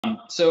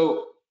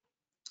So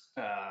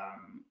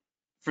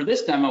for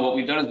this demo, what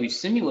we've done is we've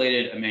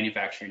simulated a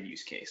manufacturing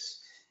use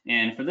case.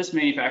 And for this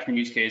manufacturing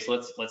use case,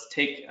 let's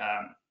take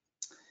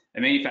a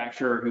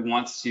manufacturer who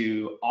wants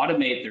to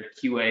automate their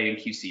QA and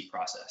QC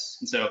process.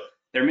 And so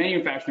they're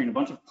manufacturing a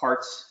bunch of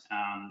parts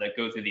that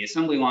go through the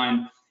assembly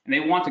line, and they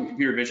want a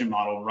computer vision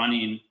model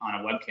running on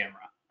a web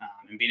camera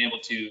and being able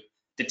to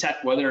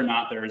detect whether or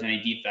not there's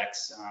any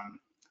defects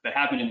that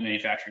happen in the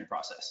manufacturing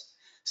process.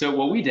 So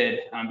what we did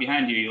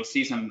behind you, you'll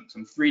see some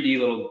 3D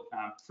little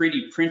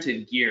 3D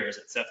printed gears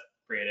that Seth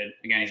created.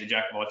 Again, he's a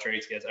jack of all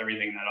trades. He has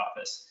everything in that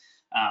office.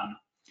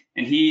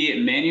 And he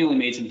manually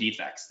made some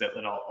defects that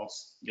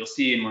you'll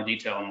see in more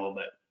detail in a little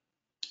bit.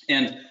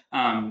 And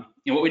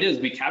what we did is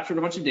we captured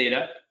a bunch of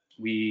data,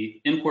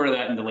 we imported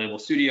that into Label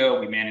Studio,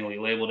 we manually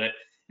labeled it,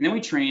 and then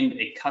we trained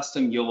a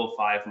custom YOLO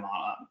 5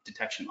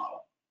 detection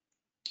model.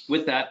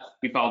 With that,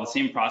 we followed the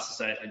same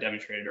process I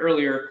demonstrated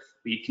earlier.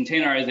 We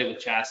containerized it with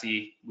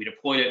Chassis. We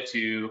deployed it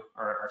to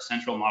our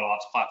central model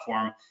ops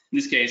platform. In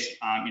this case,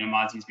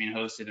 Modsy is being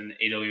hosted in the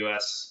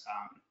AWS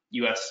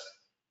US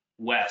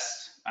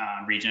West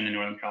region in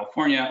Northern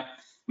California.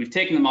 We've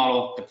taken the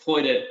model,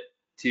 deployed it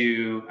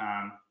to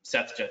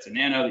Seth's Jetson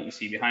Nano that you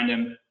see behind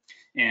him.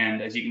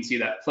 And as you can see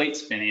that plate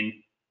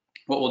spinning,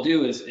 what we'll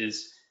do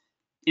is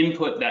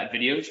input that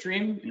video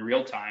stream in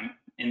real time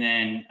and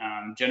then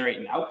generate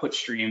an output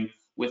stream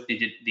with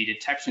the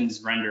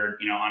detections rendered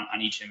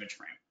on each image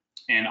frame.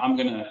 And I'm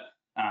gonna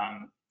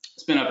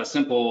spin up a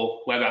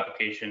simple web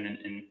application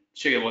and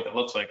show you what that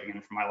looks like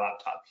again from my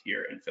laptop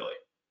here in Philly.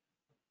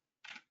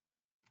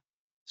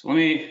 So let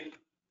me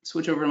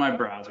switch over to my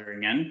browser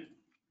again.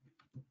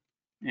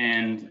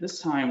 And this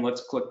time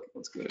let's go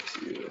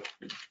to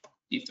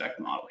defect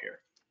model here.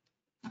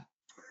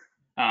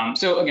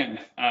 So again,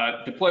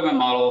 deploy my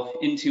model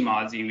into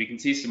Modsy. We can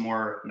see some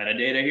more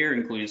metadata here,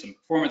 including some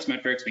performance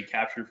metrics we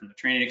captured from the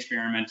training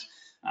experiment.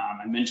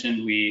 I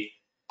mentioned we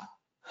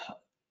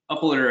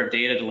uploaded our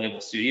data to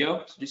Label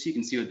Studio. So just so you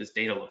can see what this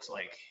data looks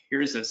like.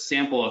 Here's a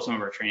sample of some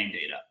of our training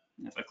data.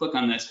 And if I click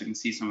on this, we can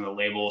see some of the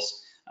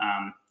labels.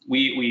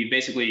 We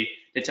basically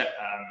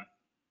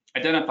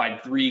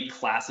identified 3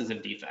 classes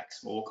of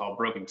defects, what we'll call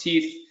broken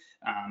teeth,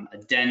 a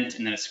dent,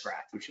 and then a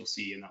scratch, which you'll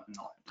see in the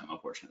demo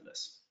portion of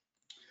this.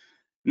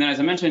 And then,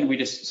 as I mentioned, we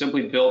just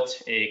simply built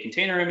a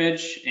container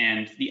image,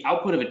 and the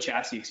output of a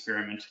Chassis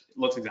experiment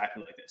looks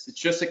exactly like this. It's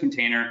just a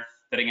container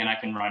that, again, I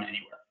can run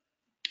anywhere.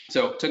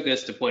 So took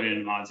this, deployed it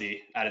in Modsy,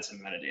 added some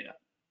metadata.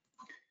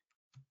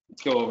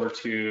 Let's go over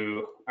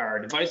to our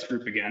device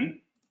group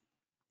again.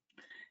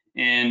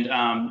 And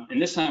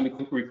this time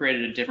we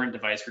created a different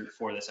device group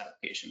for this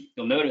application.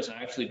 You'll notice I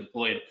actually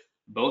deployed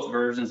both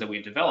versions that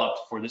we've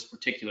developed for this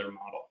particular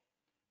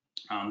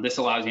model. This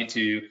allows you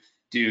to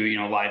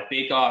do live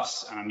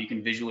bake-offs. You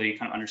can visually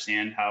kind of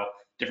understand how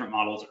different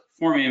models are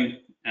performing,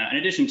 in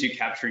addition to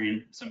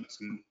capturing some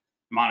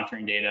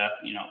monitoring data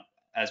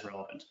as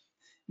relevant.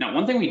 Now,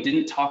 one thing we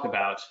didn't talk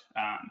about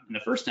in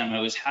the first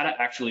demo is how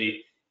to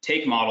actually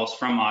take models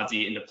from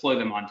Modsy and deploy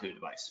them onto a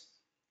device.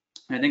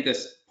 And I think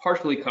this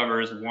partially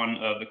covers one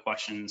of the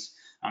questions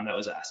that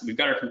was asked. We've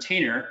got our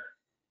container,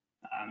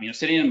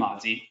 sitting in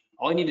Modsy.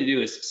 All I need to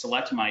do is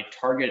select my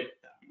target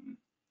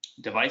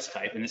device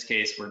type. In this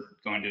case, we're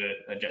going to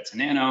a Jetson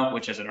Nano,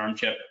 which has an ARM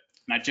chip,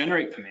 and I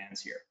generate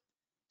commands here.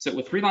 So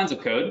with 3 lines of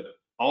code,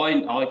 all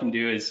I can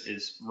do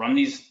is run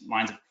these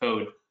lines of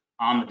code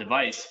on the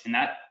device, and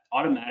that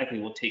automatically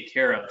will take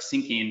care of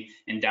syncing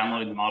and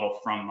downloading the model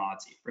from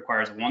Modsy. It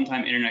requires a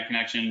one-time internet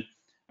connection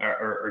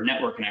or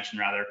network connection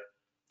rather.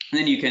 And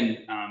then you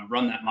can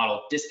run that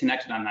model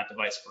disconnected on that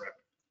device forever.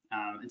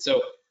 And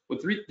so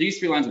with these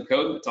 3 lines of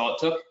code, that's all it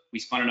took. We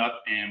spun it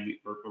up and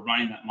we're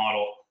running that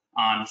model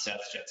on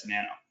Seth's Jetson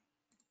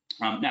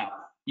Nano. Now,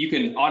 you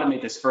can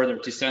automate this further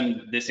to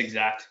send this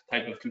exact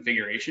type of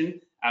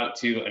configuration out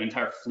to an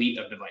entire fleet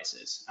of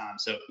devices.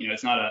 So,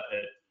 it's not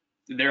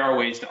there are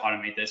ways to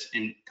automate this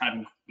and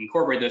kind of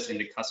incorporate this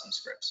into custom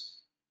scripts.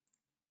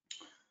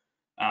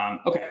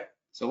 Okay,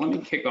 so let me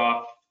kick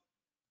off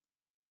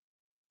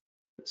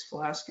this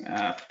Flask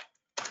app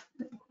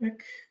real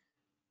quick.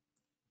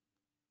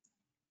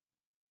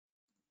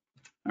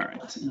 All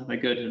right, and if I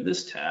go to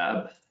this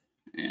tab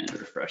and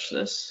refresh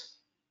this,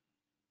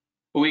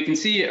 what we can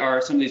see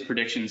are some of these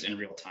predictions in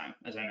real time,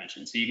 as I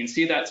mentioned. So you can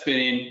see that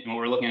spinning, and what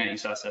we're looking at, you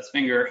saw Seth's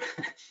finger,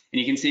 and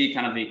you can see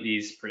kind of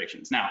these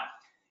predictions. Now,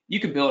 you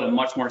could build a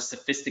much more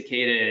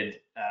sophisticated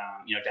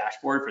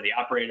dashboard for the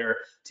operator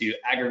to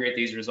aggregate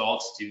these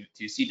results,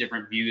 to see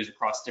different views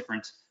across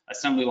different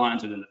assembly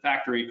lines within the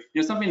factory,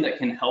 something that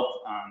can help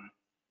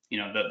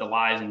the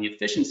lives and the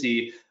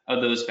efficiency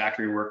of those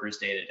factory workers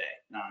day to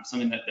day.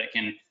 Something that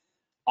can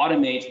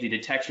automate the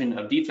detection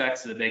of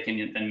defects so that they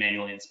can then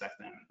manually inspect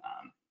them.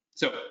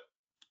 So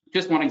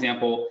just one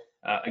example,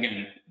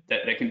 again,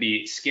 that can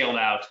be scaled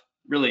out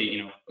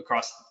really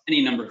across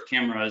any number of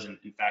cameras and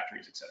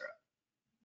factories, et cetera.